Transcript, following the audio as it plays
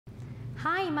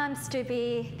Hi Mums to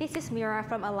be, this is Mira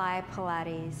from Alive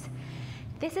Pilates.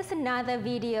 This is another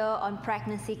video on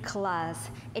pregnancy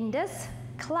class. In this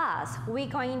class, we're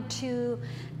going to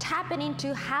tap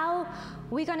into how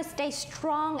we're going to stay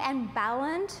strong and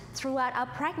balanced throughout our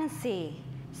pregnancy.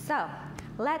 So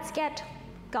let's get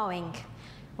going.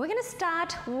 We're going to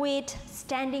start with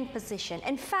standing position.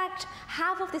 In fact,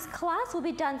 half of this class will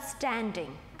be done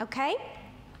standing, okay?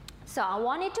 So I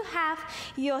want you to have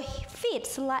your feet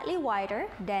slightly wider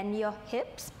than your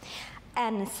hips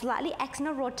and slightly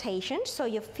external rotation, so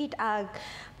your feet are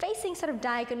facing sort of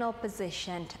diagonal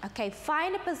position. Okay,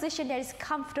 find a position that is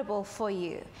comfortable for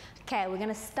you. Okay, we're going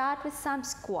to start with some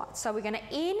squats. So we're going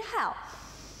to inhale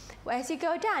as you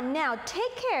go down. Now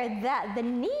take care that the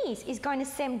knees is going the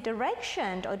same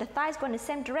direction, or the thighs going the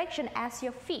same direction as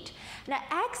your feet. Now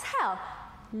exhale,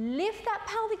 lift that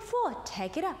pelvic floor,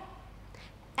 take it up.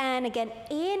 And again,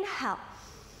 inhale,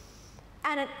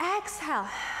 and an exhale,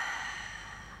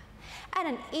 and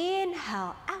an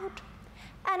inhale out,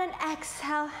 and an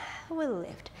exhale, we'll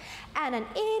lift, and an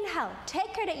inhale.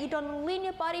 Take care that you don't lean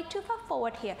your body too far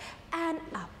forward here, and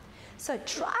up. So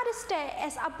try to stay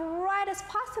as upright as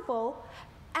possible,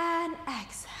 and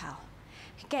exhale.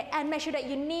 Okay, and make sure that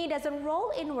your knee doesn't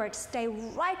roll inward. Stay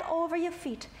right over your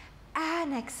feet,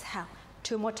 and exhale.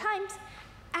 2 more times,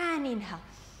 and inhale.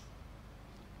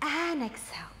 And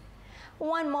exhale.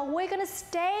 1 more. We're going to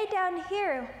stay down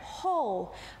here,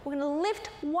 hold. We're going to lift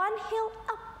one heel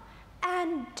up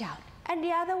and down, and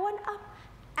the other one up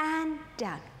and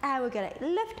down. And we're going to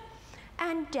lift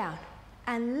and down,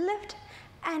 and lift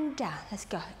and down. Let's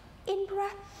go. In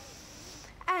breath,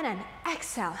 and an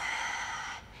exhale,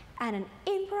 and an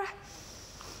in breath,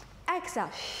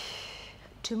 exhale.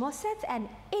 2 more sets, and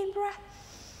in breath,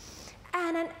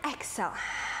 and an exhale.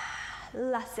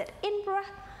 Last set, in breath,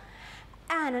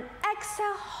 and an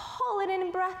exhale, hold it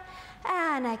in breath,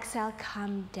 and exhale,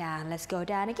 come down. Let's go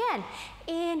down again.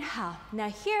 Inhale. Now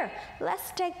here,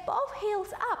 let's take both heels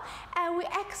up, and we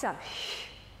exhale,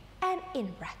 and in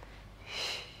breath,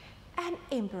 and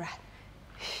in breath,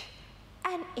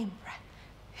 and in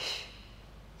breath.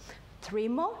 3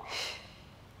 more,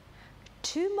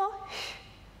 2 more,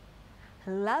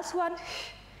 last one,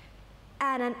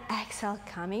 and an exhale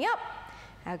coming up.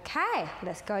 Okay,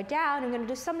 let's go down. We're going to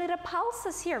do some little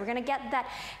pulses here. We're going to get that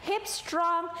hip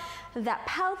strong, that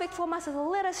pelvic floor muscle a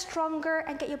little stronger,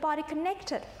 and get your body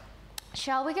connected.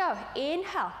 Shall we go?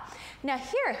 Inhale. Now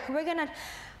here, we're going to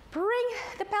bring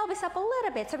the pelvis up a little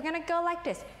bit. So we're going to go like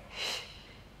this.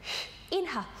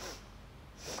 Inhale.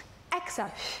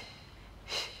 Exhale.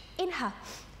 Inhale.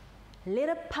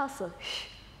 Little pulse.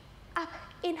 Up.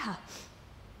 Inhale.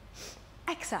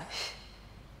 Exhale.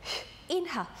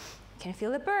 Inhale. Can you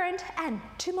feel the burn? And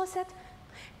 2 more sets.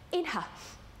 Inhale.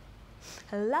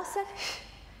 Last set.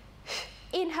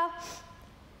 Inhale.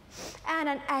 And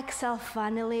an exhale.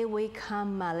 Finally, we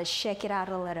come. Let's shake it out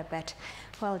a little bit.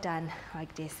 Well done,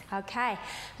 like this. Okay,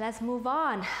 let's move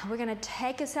on. We're gonna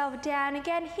take yourself down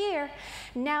again here.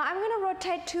 Now I'm gonna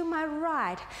rotate to my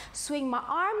right. Swing my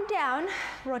arm down,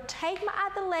 rotate my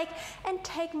other leg, and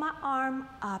take my arm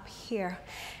up here.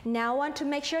 Now I want to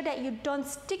make sure that you don't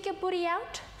stick your booty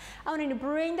out. I want you to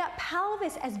bring that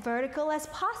pelvis as vertical as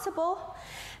possible,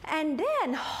 and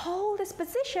then hold this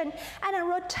position, and then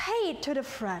rotate to the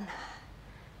front,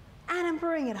 and then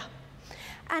bring it up.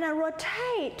 And I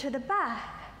rotate to the back,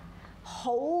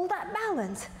 hold that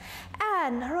balance,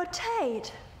 and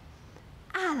rotate,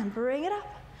 and bring it up,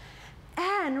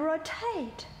 and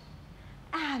rotate,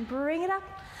 and bring it up.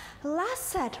 Last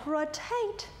set,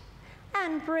 rotate,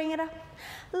 and bring it up.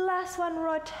 Last one,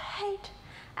 rotate,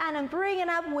 and then bring it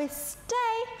up. We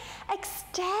stay,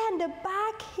 extend the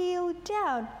back heel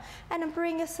down, and then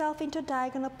bring yourself into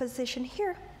diagonal position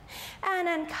here, and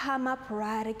then come up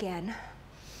right again.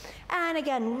 And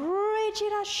again, reach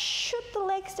it out, shoot the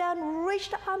legs down, reach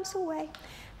the arms away,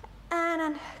 and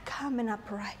then coming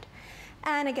up right.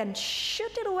 And again,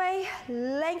 shoot it away,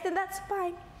 lengthen that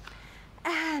spine,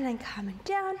 and then coming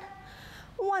down.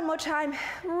 1 more time,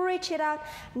 reach it out.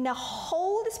 Now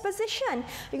hold this position.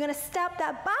 You're gonna step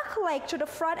that back leg to the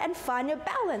front and find your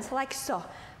balance, like so.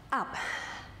 Up.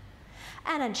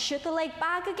 And then shoot the leg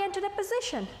back again to the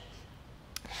position.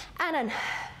 And then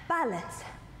balance.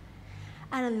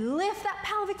 And then lift that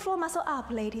pelvic floor muscle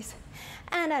up, ladies.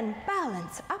 And then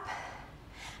balance up.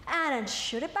 And then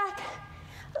shoot it back.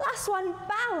 Last one,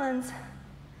 balance.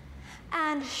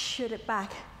 And shoot it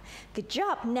back. Good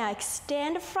job. Now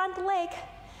extend the front leg.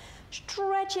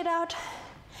 Stretch it out.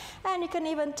 And you can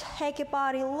even take your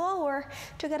body lower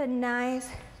to get a nice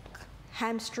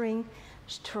hamstring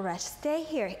stretch. Stay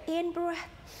here. In breath.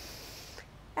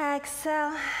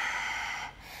 Exhale.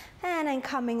 and then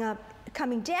coming up,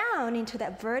 coming down into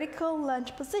that vertical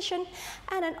lunge position,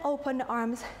 and then open the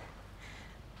arms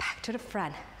back to the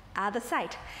front. Other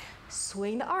side.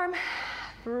 Swing the arm,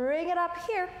 bring it up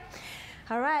here.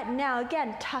 All right, now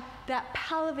again, tuck that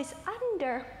pelvis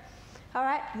under. All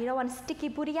right, you don't want sticky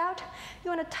booty out.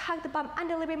 You want to tuck the bum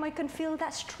under a little bit more. You can feel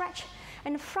that stretch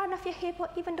in the front of your hip or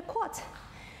even the quads.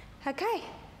 Okay,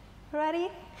 ready?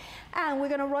 And we're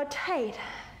going to rotate.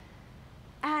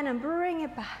 And then bring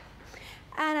it back.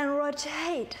 And then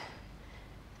rotate.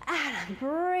 And then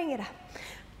bring it up.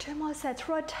 2 more sets.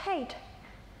 Rotate.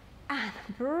 And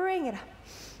bring it up.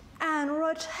 And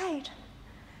rotate.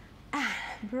 And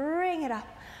bring it up.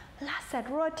 Last set.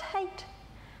 Rotate.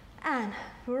 And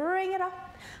bring it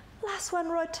up. Last one,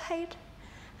 rotate.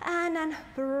 And then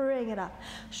bring it up.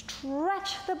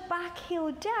 Stretch the back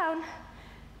heel down.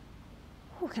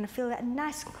 We're going to feel that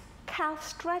nice calf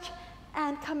stretch.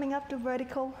 And coming up to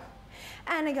vertical.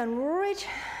 And again, reach.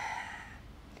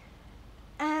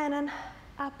 And then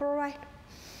upright.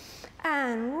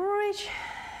 And reach.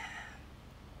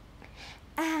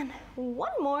 And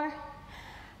one more.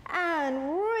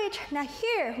 And reach. Now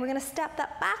here, we're going to step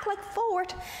that back leg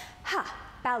forward. Ha,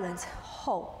 balance,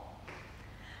 hold.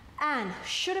 And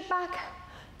shoot it back,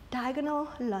 diagonal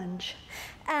lunge.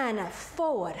 And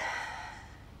forward.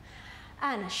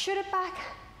 And shoot it back,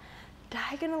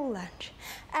 diagonal lunge.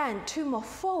 And 2 more,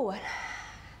 forward.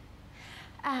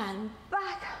 And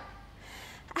back.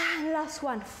 And last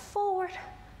one, forward.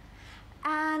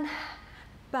 And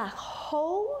back,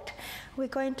 hold. We're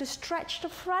going to stretch the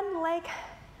front leg.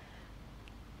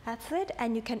 That's it,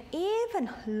 and you can even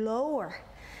lower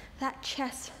that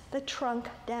chest, the trunk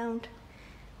down.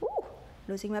 Ooh,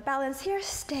 losing my balance here.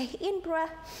 Stay in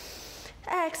breath.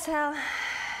 Exhale.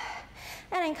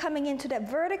 And then coming into that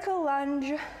vertical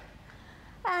lunge.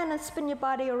 And then spin your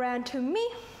body around to me.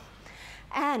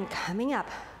 And coming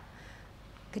up.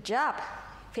 Good job.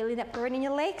 Feeling that burn in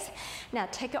your legs? Now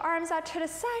take your arms out to the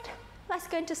side. Let's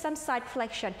go into some side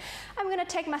flexion. I'm going to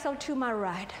take myself to my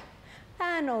right.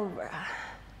 And over.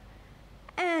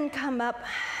 And come up,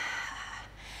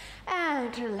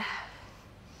 and to the left,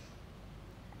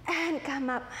 and come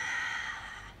up,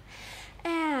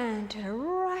 and to the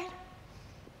right,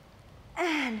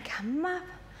 and come up,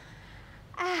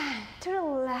 and to the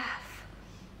left,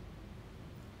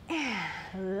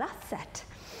 and last set,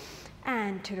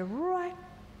 and to the right,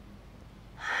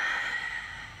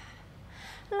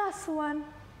 last one,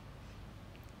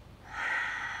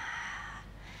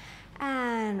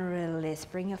 and release.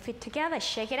 Bring your feet together,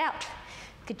 shake it out.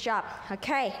 Good job.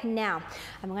 Okay, now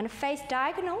I'm going to face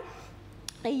diagonal.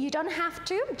 You don't have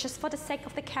to, just for the sake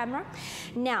of the camera.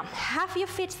 Now, have your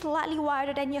feet slightly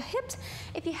wider than your hips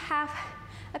if you have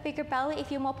a bigger belly,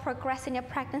 if you're more progressed in your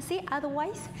pregnancy.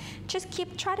 Otherwise, just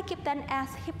try to keep them as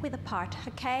hip width apart,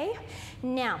 okay?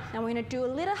 Now we're going to do a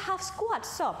little half squat.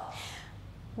 So,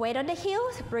 weight on the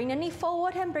heels, bring the knee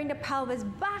forward and bring the pelvis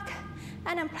back.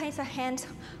 And then place your hands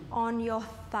on your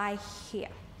thigh here.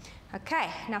 Okay,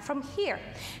 now from here,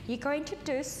 you're going to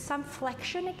do some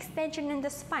flexion extension in the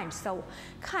spine. So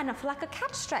kind of like a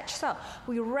cat stretch. So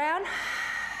we round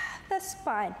the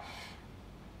spine.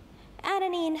 And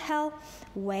an inhale,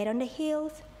 weight on the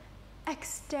heels,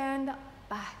 extend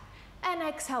back. And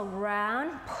exhale,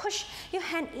 round, push your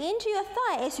hand into your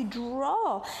thigh as you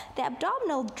draw the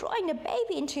abdominal, drawing the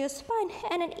baby into your spine.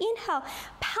 And then inhale,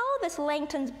 pelvis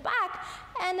lengthens back,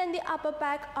 and then the upper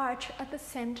back arch at the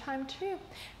same time too.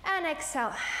 And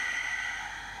exhale.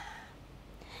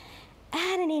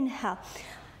 And an inhale.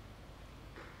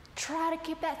 Try to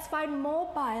keep that spine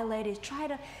mobile, ladies. Try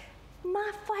to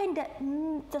find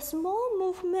the small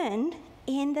movement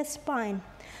in the spine.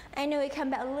 I know it can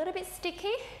be a little bit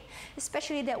sticky,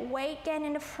 especially that weight gain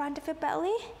in the front of your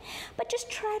belly, but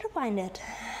just try to find it.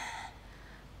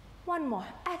 One more,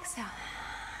 exhale.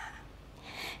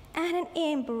 And an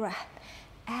in breath.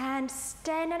 And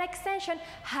stand and extension.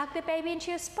 Hug the baby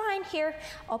into your spine here.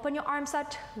 Open your arms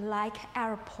out like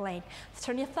airplane.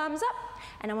 Turn your thumbs up,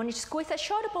 and I want you to squeeze that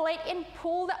shoulder blade in,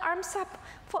 pull the arms up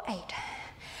for 8.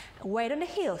 Weight on the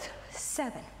heels,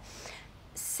 7,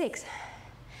 6,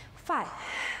 5,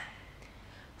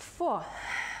 4,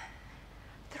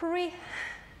 3,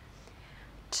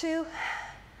 2,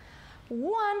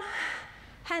 1.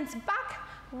 Hands back,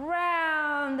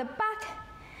 round the back,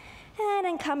 and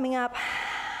then coming up,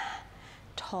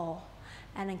 tall.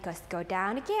 And then just go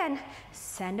down again.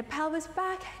 Send the pelvis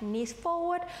back, knees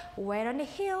forward, weight on the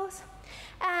heels.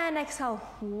 And exhale,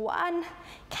 1,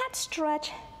 cat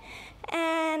stretch.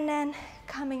 And then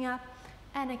coming up,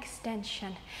 an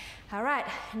extension. All right,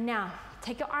 now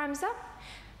take your arms up,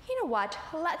 You know what?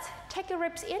 Let's take the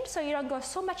ribs in so you don't go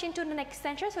so much into the neck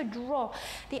extension. So draw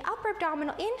the upper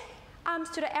abdominal in, arms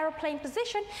to the aeroplane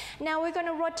position. Now we're going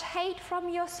to rotate from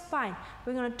your spine.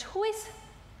 We're going to twist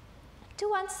to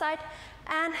one side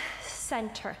and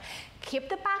center. Keep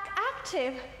the back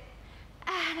active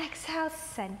and exhale,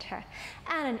 center.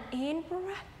 And an in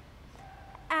breath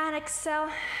and exhale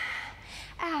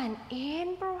and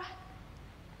in breath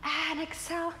and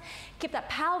exhale. Keep that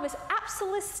pelvis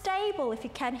absolutely stable if you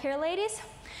can here, ladies.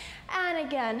 And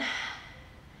again,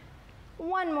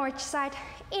 one more each side.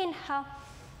 Inhale,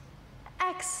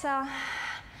 exhale,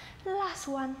 last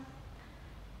one.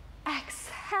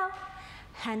 Exhale,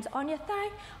 hands on your thigh,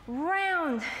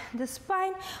 round the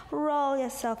spine, roll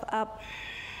yourself up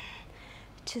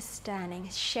to standing.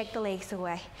 Shake the legs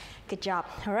away. Good job.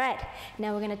 All right,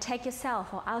 now we're going to take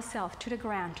yourself or ourselves to the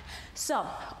ground. So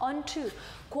onto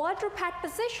quadruped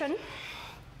position,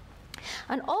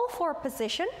 an all four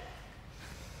position.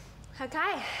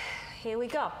 Okay, here we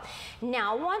go.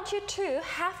 Now I want you to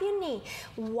have your knee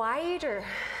wider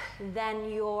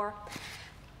than your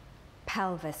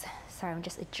pelvis. Sorry, I'm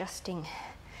just adjusting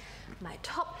my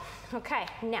top. Okay,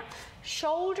 now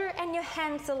shoulder and your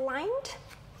hands aligned,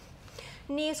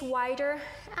 knees wider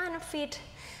and feet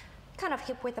kind of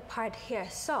hip width apart here.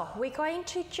 So we're going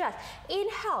to just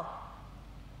inhale,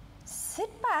 sit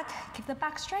back, keep the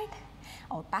back straight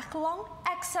or back long.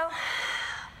 Exhale,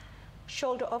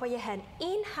 shoulder over your hand.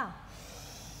 Inhale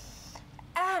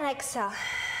and exhale.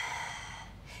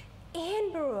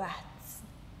 In breaths,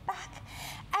 back.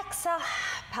 Exhale,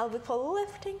 pelvic floor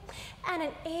lifting, and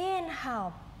an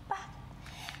inhale, back.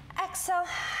 Exhale,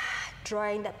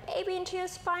 drawing the baby into your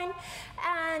spine,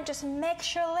 and just make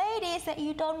sure, ladies, that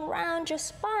you don't round your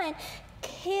spine.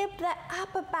 Keep the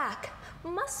upper back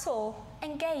muscle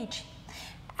engaged.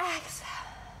 Exhale,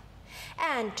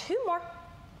 and two more,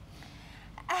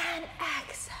 and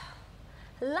exhale.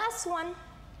 Last one,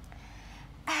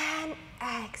 and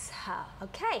exhale.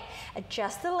 Okay,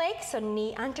 adjust the legs, so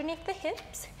knee underneath the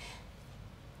hips.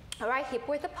 All right, hip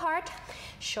width apart,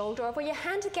 shoulder over your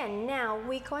hands again. Now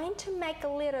we're going to make a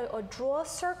little or draw a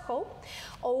circle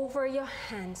over your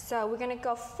hands. So we're going to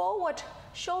go forward,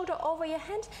 shoulder over your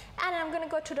hands, and I'm going to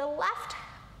go to the left,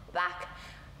 back,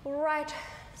 right,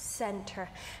 center.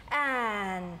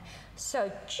 And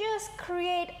so just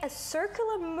create a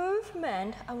circular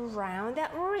movement around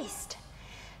that wrist.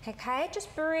 Okay,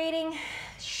 just breathing,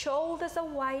 shoulders are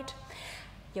wide.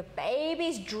 Your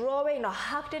baby's drawing or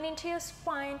hugged it into your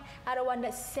spine. I don't want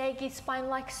that saggy spine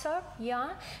like so.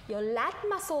 Yeah, your lat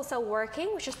muscles are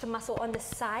working, which is the muscle on the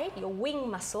side, your wing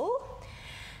muscle.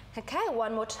 Okay,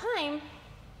 one more time.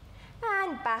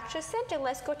 And back to center.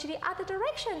 Let's go to the other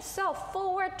direction. So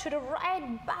forward to the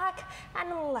right, back,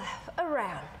 and left,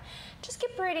 around. Just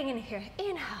keep breathing in here.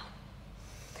 Inhale.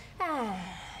 And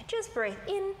just breathe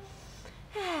in.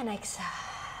 And exhale.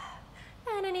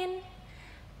 And an in.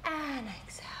 And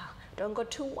exhale. Don't go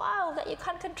too wild that you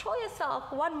can't control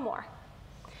yourself. One more.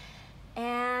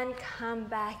 And come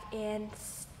back in.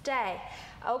 Stay.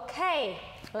 Okay,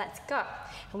 let's go.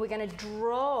 And we're going to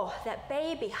draw that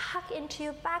baby, hug into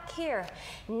your back here.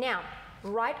 Now,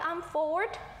 right arm forward,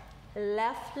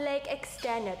 left leg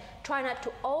extended. Try not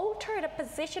to alter the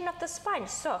position of the spine.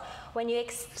 So when you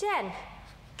extend,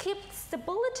 keep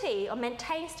stability or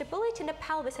maintain stability in the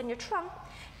pelvis and your trunk,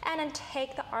 and then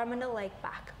take the arm and the leg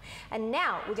back. And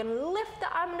now we're going to lift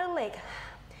the arm and the leg,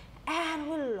 and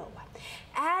we lower,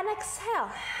 and exhale,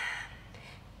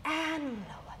 and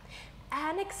lower,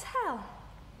 and exhale,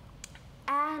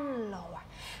 and lower,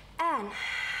 and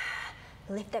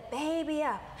lift the baby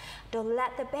up. Don't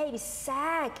let the baby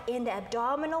sag in the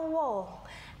abdominal wall.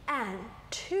 And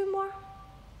two more,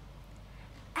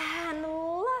 and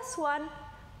last one.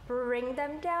 Bring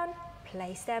them down,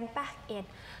 place them back in.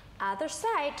 Other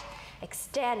side,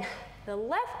 extend the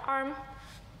left arm,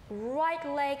 right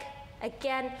leg.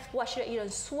 Again, watch that you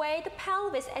don't sway the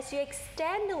pelvis as you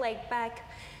extend the leg back.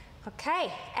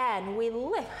 Okay, and we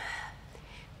lift,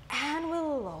 and we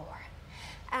lower,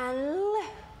 and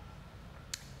lift,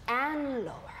 and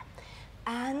lower,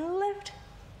 and lift,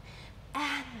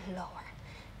 and lower,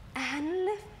 and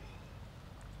lift,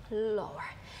 lower,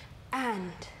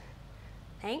 and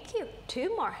thank you. Two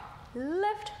more.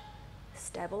 Lift,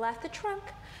 stabilize the trunk.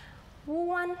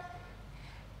 One,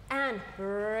 and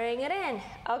bring it in.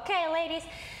 Okay, ladies,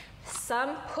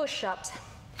 some push-ups.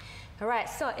 All right,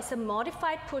 so it's a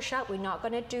modified push-up. We're not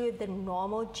going to do the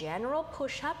normal general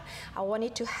push-up. I want you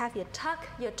to have your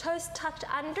toes tucked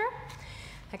under.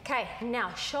 Okay,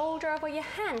 now shoulder over your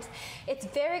hands. It's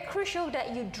very crucial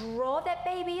that you draw that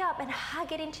baby up and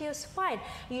hug it into your spine.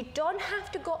 You don't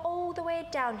have to go all the way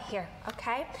down here,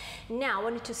 okay? Now I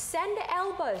want you to send the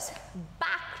elbows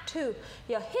back to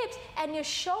your hips and your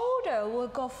shoulder will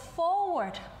go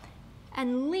forward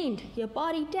and lean your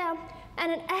body down,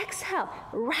 and then exhale,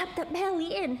 wrap the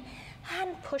belly in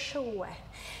and push away.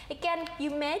 Again, you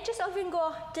may just even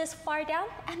go this far down,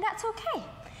 and that's okay.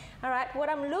 All right, what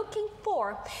I'm looking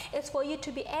for is for you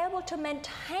to be able to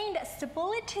maintain that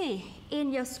stability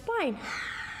in your spine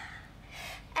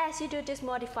as you do this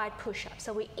modified push-up.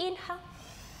 So we inhale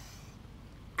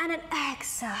and then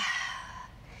exhale.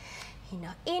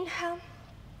 Inhale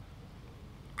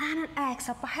and then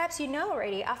exhale. Perhaps you know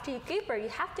already, after you give birth, you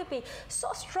have to be so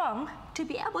strong to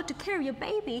be able to carry your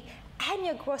baby and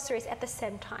your groceries at the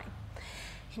same time.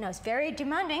 It's very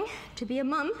demanding to be a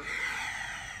mom.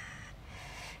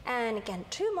 And again,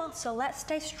 2 more, so let's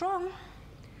stay strong.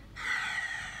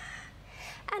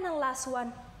 And the last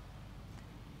one.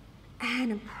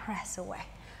 And press away.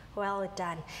 Well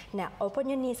done. Now open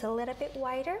your knees a little bit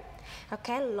wider.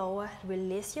 Okay, lower,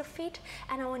 release your feet.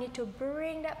 And I want you to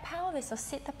bring that pelvis, so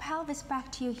sit the pelvis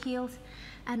back to your heels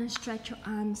and then stretch your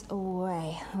arms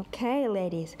away. Okay,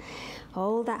 ladies,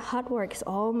 all that hard work is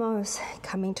almost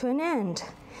coming to an end.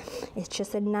 It's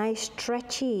just a nice,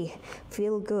 stretchy,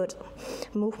 feel good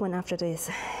movement after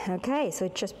this. Okay, so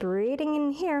just breathing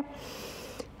in here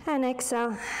and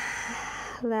exhale.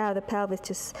 Allow the pelvis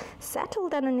to settle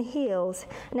down on the heels.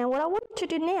 Now what I want you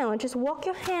to do now, just walk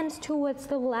your hands towards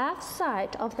the left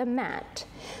side of the mat.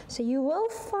 So you will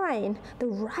find the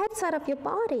right side of your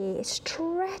body is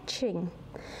stretching.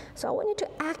 So I want you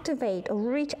to activate or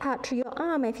reach out to your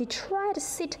arm if you try to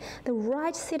sit the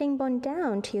right sitting bone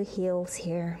down to your heels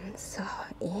here. So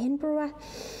in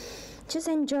breath, just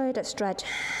enjoy the stretch.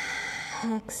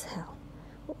 Exhale.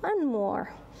 One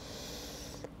more.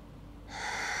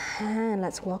 And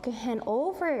let's walk your hand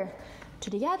over to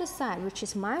the other side, which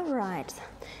is my right.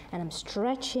 And I'm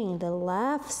stretching the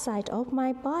left side of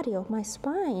my body, of my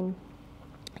spine.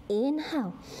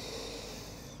 Inhale.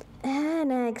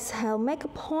 And exhale. Make a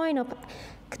point of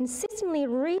consistently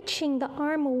reaching the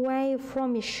arm away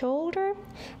from your shoulder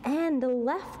and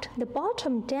the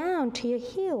bottom down to your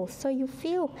heels. So you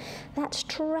feel that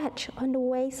stretch on the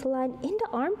waistline in the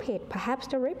armpit, perhaps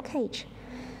the rib cage.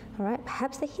 All right,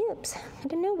 perhaps the hips. I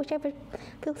don't know, whichever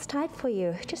feels tight for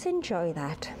you. Just enjoy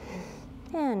that.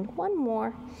 And one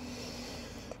more.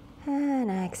 And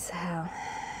exhale.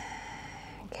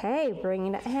 Okay,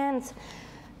 bringing the hands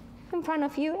in front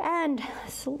of you and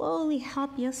slowly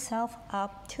help yourself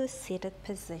up to seated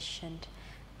position.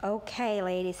 Okay,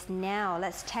 ladies, now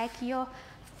let's take your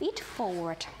feet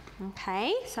forward.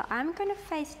 Okay, so I'm going to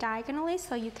face diagonally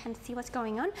so you can see what's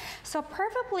going on. So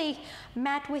perfectly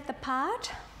mat width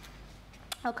apart.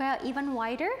 Okay, or even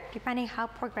wider, depending how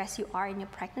progressed you are in your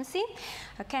pregnancy.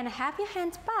 Okay, and have your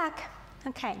hands back.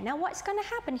 Okay, now what's going to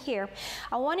happen here?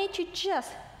 I want you to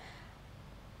just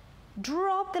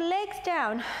drop the legs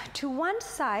down to one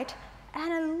side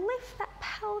and then lift that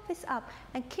pelvis up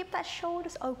and keep that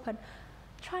shoulders open.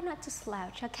 Try not to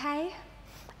slouch, okay?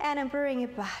 And then bring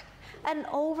it back. And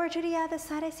over to the other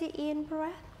side as you in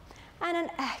breath. And then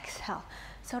exhale.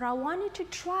 So what I want you to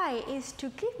try is to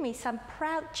give me some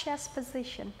proud chest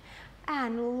position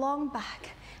and long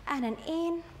back and an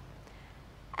in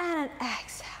and an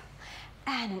exhale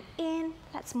and an in.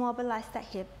 Let's mobilize that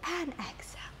hip and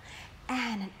exhale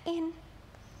and an in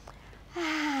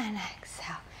and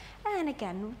exhale and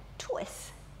again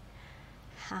twist.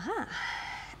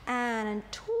 And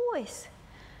twist.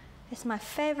 It's my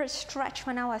favorite stretch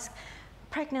when I was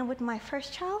pregnant with my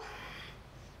first child.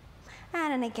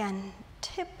 And then again,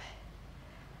 tip,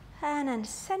 and then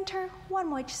center, one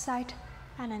more each side,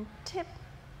 and then tip,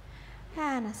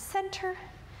 and a center.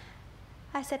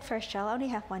 I said first child, I only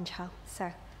have one child,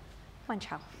 so one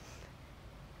child.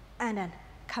 And then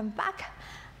come back,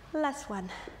 last one,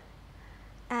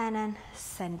 and then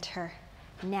center.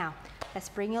 Now, let's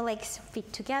bring your legs,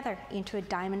 feet together into a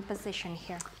diamond position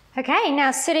here. Okay,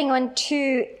 now sitting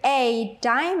onto a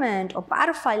diamond or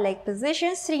butterfly leg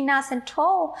position, sitting nice and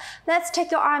tall. Let's take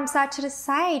your arms out to the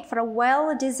side for a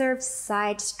well-deserved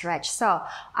side stretch. So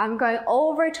I'm going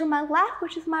over to my left,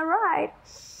 which is my right.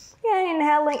 And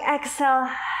inhaling, exhale.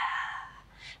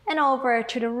 And over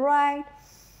to the right.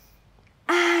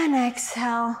 And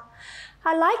exhale.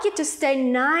 I'd like you to stay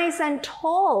nice and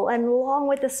tall and long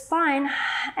with the spine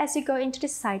as you go into the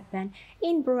side bend.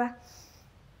 In breath.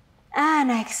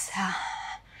 And exhale.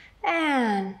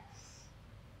 And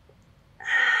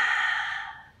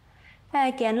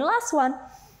again, last one.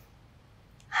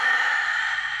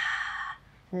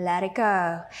 let it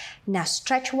go. Now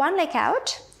stretch one leg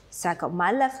out. So I got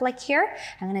my left leg here.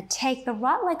 I'm gonna take the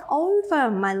right leg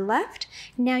over my left.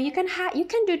 Now you can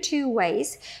do two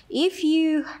ways. If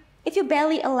your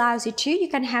belly allows you to, you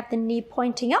can have the knee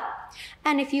pointing up.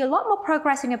 And if you're a lot more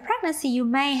progress in your pregnancy, you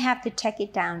may have to take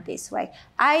it down this way.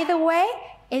 Either way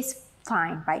is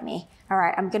fine by me. All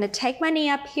right, I'm gonna take my knee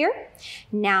up here.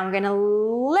 Now I'm gonna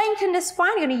lengthen the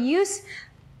spine. I'm gonna use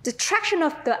the traction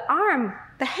of the arm,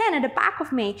 the hand at the back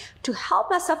of me to help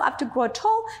myself up to grow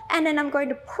tall, and then I'm going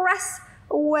to press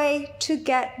away to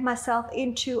get myself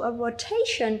into a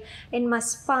rotation in my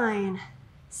spine.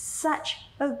 Such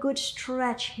a good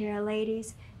stretch here,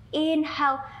 ladies.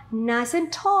 Inhale, nice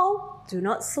and tall, do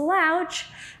not slouch.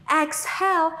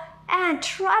 Exhale, and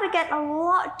try to get a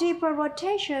lot deeper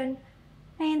rotation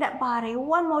in that body.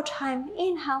 One more time,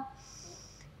 inhale.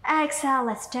 Exhale,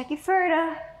 let's take it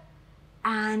further.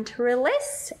 And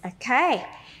release. Okay,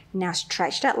 now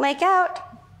stretch that leg out.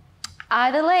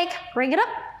 Either leg, bring it up,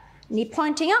 knee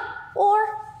pointing up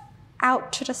or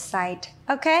out to the side.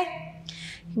 Okay,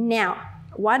 now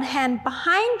one hand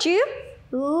behind you,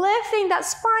 lifting that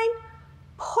spine,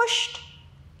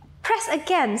 press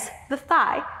against the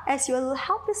thigh as you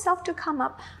help yourself to come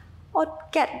up or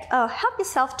help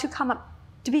yourself to come up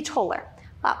to be taller.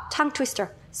 Tongue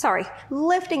twister, sorry,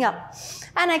 lifting up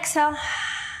and exhale.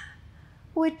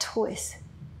 We twist.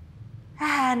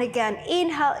 And again,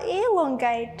 inhale,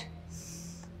 elongate.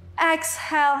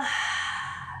 Exhale.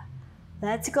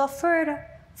 Let's go further,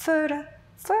 further,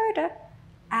 further.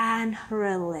 And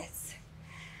release.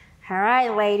 All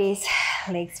right, ladies,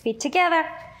 legs feet together.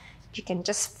 You can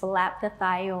just flap the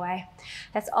thigh away.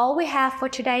 That's all we have for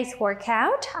today's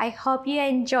workout. I hope you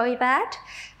enjoy that.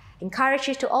 Encourage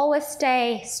you to always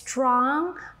stay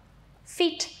strong,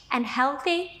 fit, and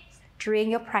healthy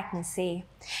during your pregnancy.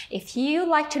 If you'd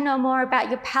like to know more about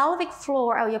your pelvic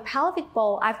floor or your pelvic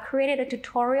bowl, I've created a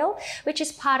tutorial which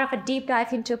is part of a deep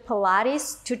dive into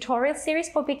Pilates tutorial series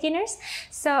for beginners.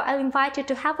 So I'll invite you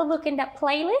to have a look in that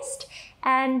playlist,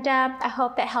 and I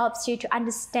hope that helps you to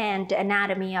understand the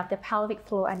anatomy of the pelvic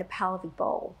floor and the pelvic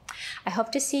bowl. I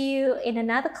hope to see you in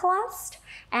another class,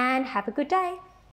 and have a good day.